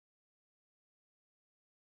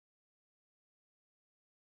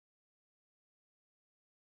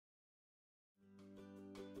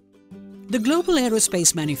The global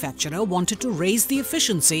aerospace manufacturer wanted to raise the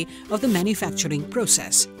efficiency of the manufacturing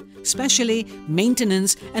process, especially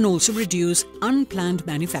maintenance, and also reduce unplanned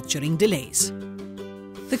manufacturing delays.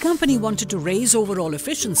 The company wanted to raise overall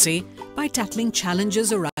efficiency by tackling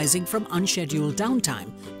challenges arising from unscheduled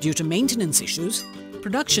downtime due to maintenance issues,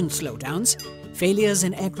 production slowdowns, failures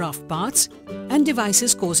in aircraft parts, and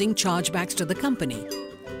devices causing chargebacks to the company,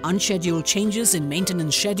 unscheduled changes in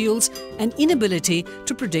maintenance schedules, and inability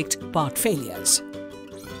to predict part failures.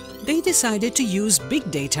 They decided to use big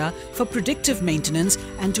data for predictive maintenance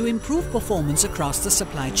and to improve performance across the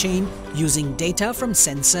supply chain using data from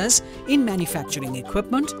sensors in manufacturing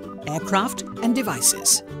equipment, aircraft, and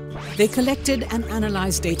devices. They collected and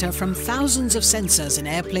analyzed data from thousands of sensors in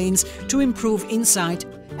airplanes to improve insight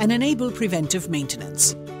and enable preventive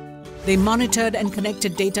maintenance. They monitored and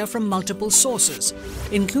connected data from multiple sources,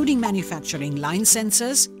 including manufacturing line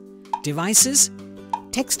sensors, devices,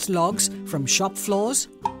 text logs from shop floors,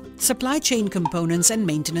 supply chain components, and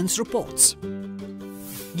maintenance reports.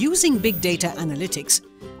 Using big data analytics,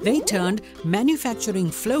 they turned manufacturing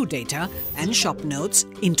flow data and shop notes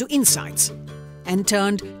into insights, and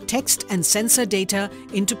turned text and sensor data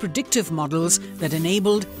into predictive models that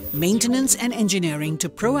enabled maintenance and engineering to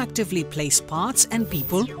proactively place parts and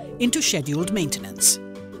people into scheduled maintenance.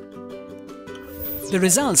 The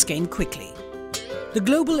results came quickly. The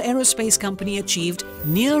global aerospace company achieved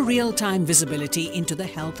near real-time visibility into the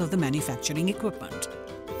health of the manufacturing equipment.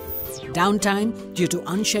 Downtime due to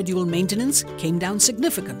unscheduled maintenance came down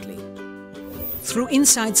significantly. Through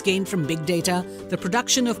insights gained from big data, the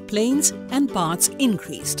production of planes and parts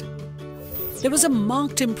increased. There was a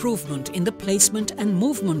marked improvement in the placement and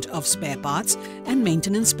movement of spare parts and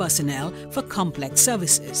maintenance personnel for complex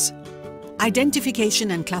services.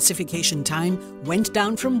 Identification and classification time went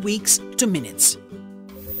down from weeks to minutes.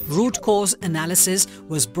 Root cause analysis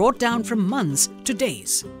was brought down from months to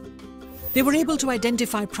days. They were able to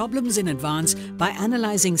identify problems in advance by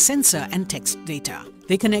analyzing sensor and text data.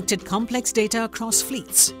 They connected complex data across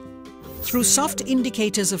fleets. Through soft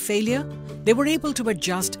indicators of failure, they were able to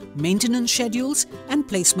adjust maintenance schedules and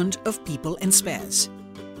placement of people and spares.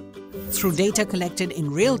 Through data collected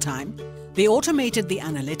in real time, they automated the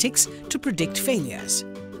analytics to predict failures.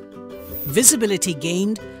 Visibility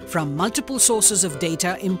gained from multiple sources of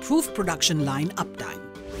data improved production line uptime.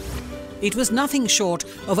 It was nothing short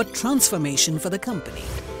of a transformation for the company.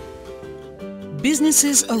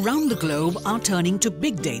 Businesses around the globe are turning to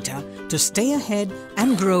big data to stay ahead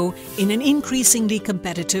and grow in an increasingly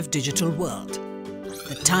competitive digital world.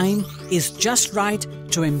 The time is just right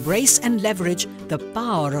to embrace and leverage the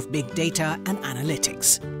power of big data and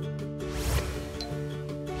analytics.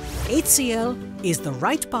 HCL is the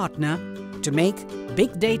right partner to make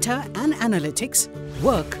big data and analytics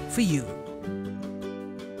work for you.